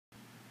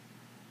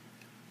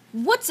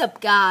What's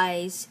up,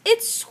 guys?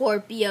 It's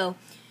Scorpio.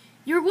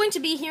 You're going to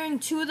be hearing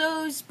two of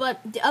those,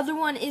 but the other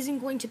one isn't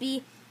going to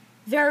be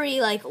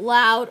very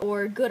loud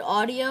or good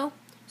audio.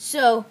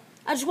 So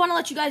I just want to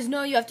let you guys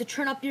know you have to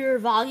turn up your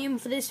volume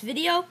for this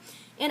video,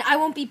 and I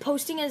won't be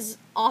posting as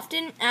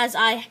often as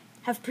I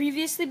have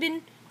previously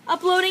been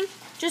uploading,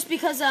 just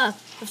because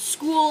of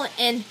school,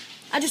 and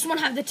I just want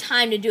to have the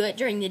time to do it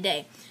during the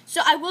day. So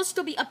I will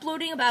still be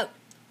uploading about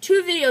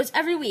 2 videos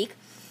every week,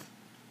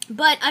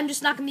 but I'm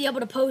just not going to be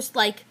able to post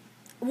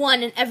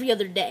one in every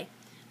other day.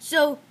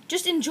 So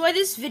just enjoy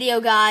this video,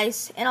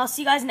 guys, and I'll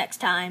see you guys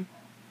next time.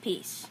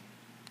 Peace.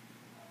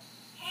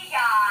 Hey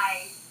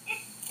guys,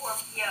 it's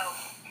Scorpio,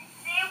 and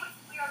today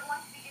we are going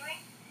to be doing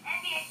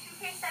NBA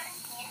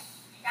 2K17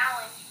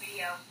 challenge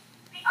video.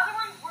 The other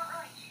ones weren't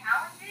really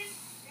challenges,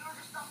 they were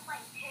just them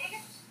playing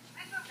pig.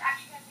 This one's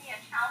actually going to be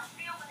a challenge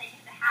video when they do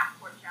the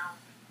half-court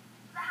challenge.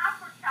 So the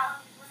half-court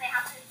challenge is when they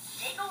have to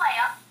make a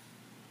layup,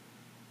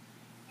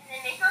 and then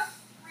make a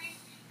free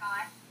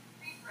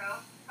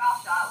throw, foul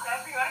shot,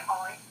 whatever you want to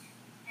call it,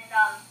 and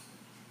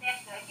they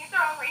have to get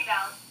their own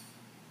rebound,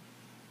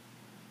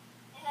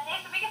 and then they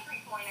have to make a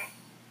three-pointer.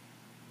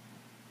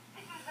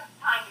 This is just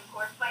timed, of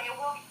course, but it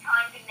will be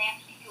timed and they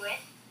actually do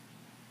it.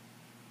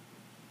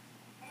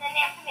 And then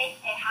they have to make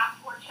a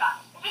half-court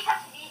shot. It just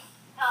has to be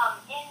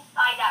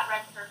inside that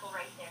red circle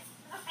right there.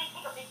 Because if they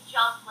take a big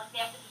jump, they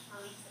have to just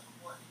release it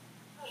before.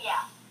 So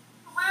yeah,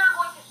 so we're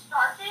going to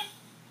start it,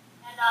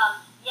 and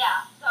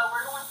yeah, so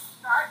we're going to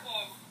start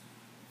in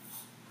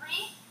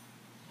 3,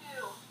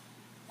 2,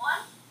 1.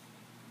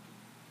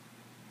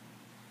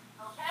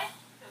 Okay,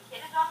 so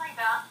kid is on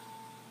rebound.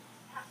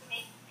 Have to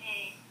make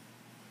a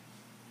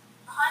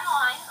behind the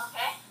line,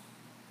 okay?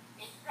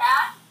 It's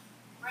that.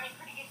 Running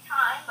pretty good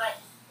time, but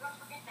don't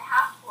forget the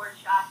half-court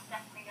shot.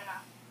 Definitely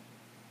gonna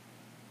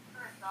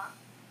hurt some.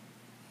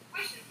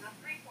 Wishes the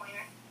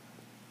three-pointer.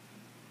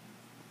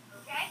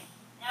 Okay?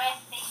 Now I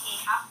have to make a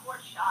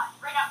half-court shot.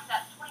 Right after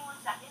that, 21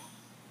 seconds.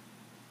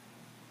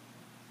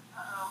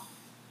 Uh-oh.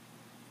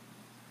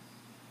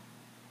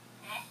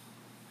 Okay.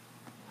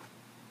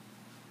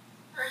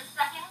 30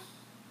 seconds.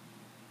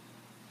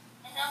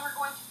 And then we're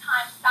going to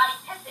time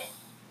Scottie Pippen.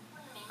 It's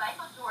going to be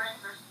Michael Jordan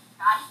versus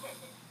Scottie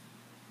Pippen.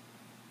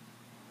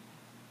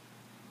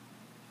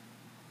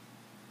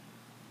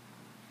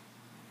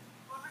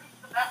 Whoever gets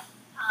the best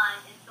time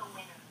is the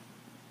winner.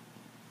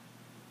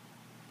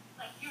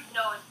 You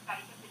know it's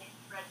Scottie Pippen if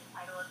you read the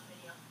title of the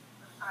video.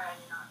 I'm sorry I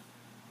did not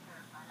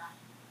verify that.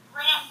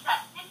 Right after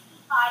that,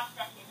 55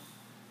 seconds.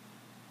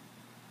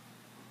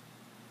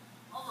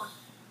 Almost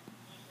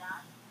made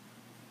that.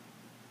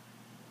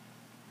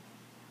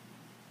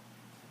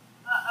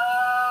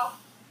 Uh-oh.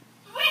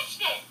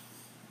 Switched it!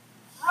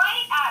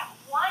 Right at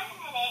 1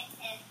 minute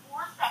and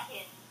 4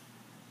 seconds.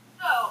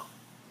 So,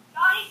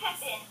 Scottie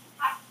Pippen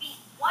has to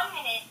beat 1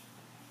 minute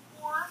and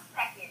 4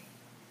 seconds.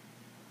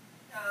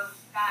 So,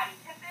 Scottie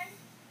Pippen,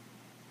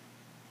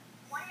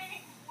 1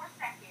 minute and 4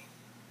 seconds.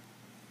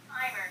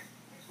 Timer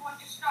is going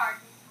to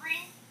start in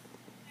 3,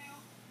 2,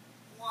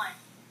 1.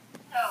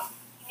 So,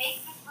 he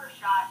makes his first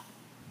shot.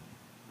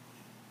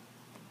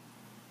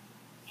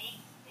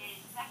 Makes his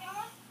second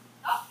one.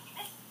 Oh, he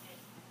misses it.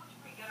 Looks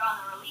pretty good on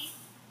the release.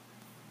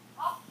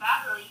 Oh,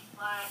 bad release,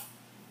 but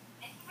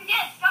misses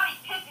again. Scottie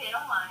Pippen,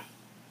 oh my.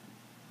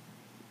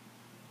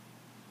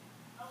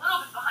 A little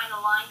bit behind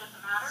the line,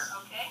 doesn't matter,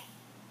 okay.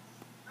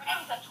 Right now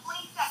he's at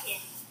 20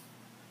 seconds.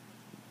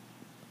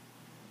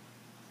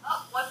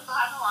 Oh, wasn't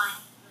behind the line.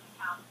 Doesn't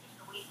count.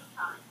 Just a waste of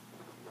time.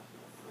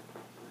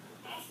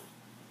 Okay.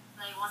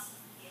 Now he wants to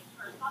see his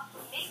first shot. So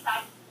he makes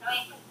that. Now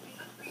he can do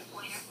the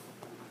three-pointer.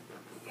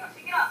 Yeah,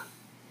 pick it up.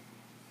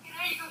 Okay,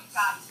 there you go,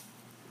 Scottie.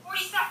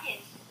 40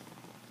 seconds.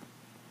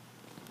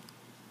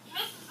 He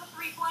misses the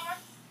three-pointer.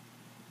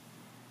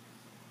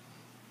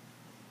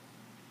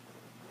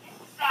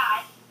 Misses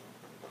that.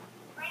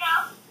 Right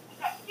now,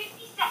 he's at 50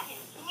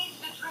 seconds. He needs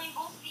to drain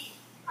both feet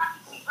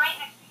practically right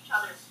next to each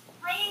other.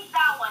 Drains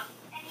that one,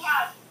 and he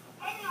has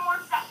 10 more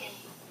seconds.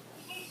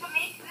 He needs to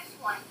make this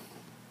one.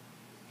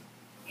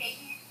 Okay,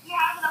 he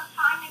has enough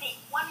time to make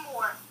one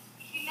more.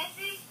 If he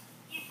misses,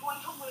 he's going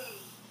to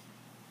lose.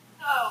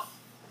 So,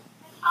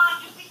 the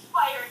time just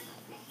expired,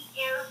 and he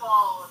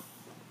airballs.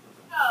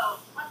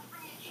 So, let's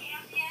bring the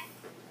champion,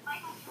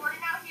 Michael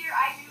Jordan, out here.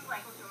 I knew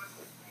Michael Jordan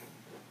was there.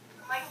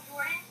 So, Michael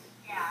Jordan,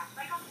 yeah,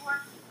 Michael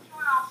Jordan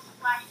showing off the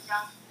flash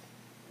dunk.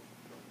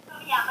 So,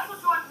 yeah, Michael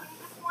Jordan wins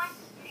this one,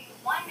 getting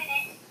 1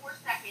 minute and 4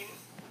 seconds.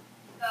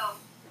 So,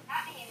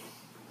 that means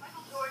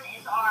Michael Jordan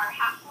is our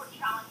half-court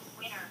challenge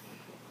winner.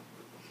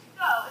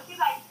 So, if you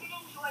guys did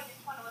enjoy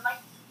this one and would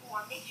like to see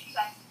more, make sure you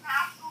guys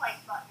smash the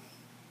like button.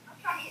 I'm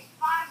trying to hit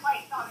 5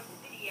 likes on this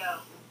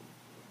video.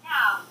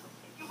 Now,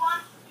 if you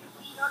want to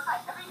be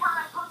notified every time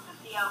I post a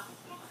video,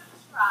 hit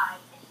subscribe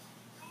and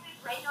ring the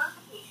great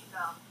notification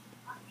bell.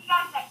 I'll see you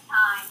guys next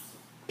time.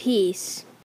 Peace.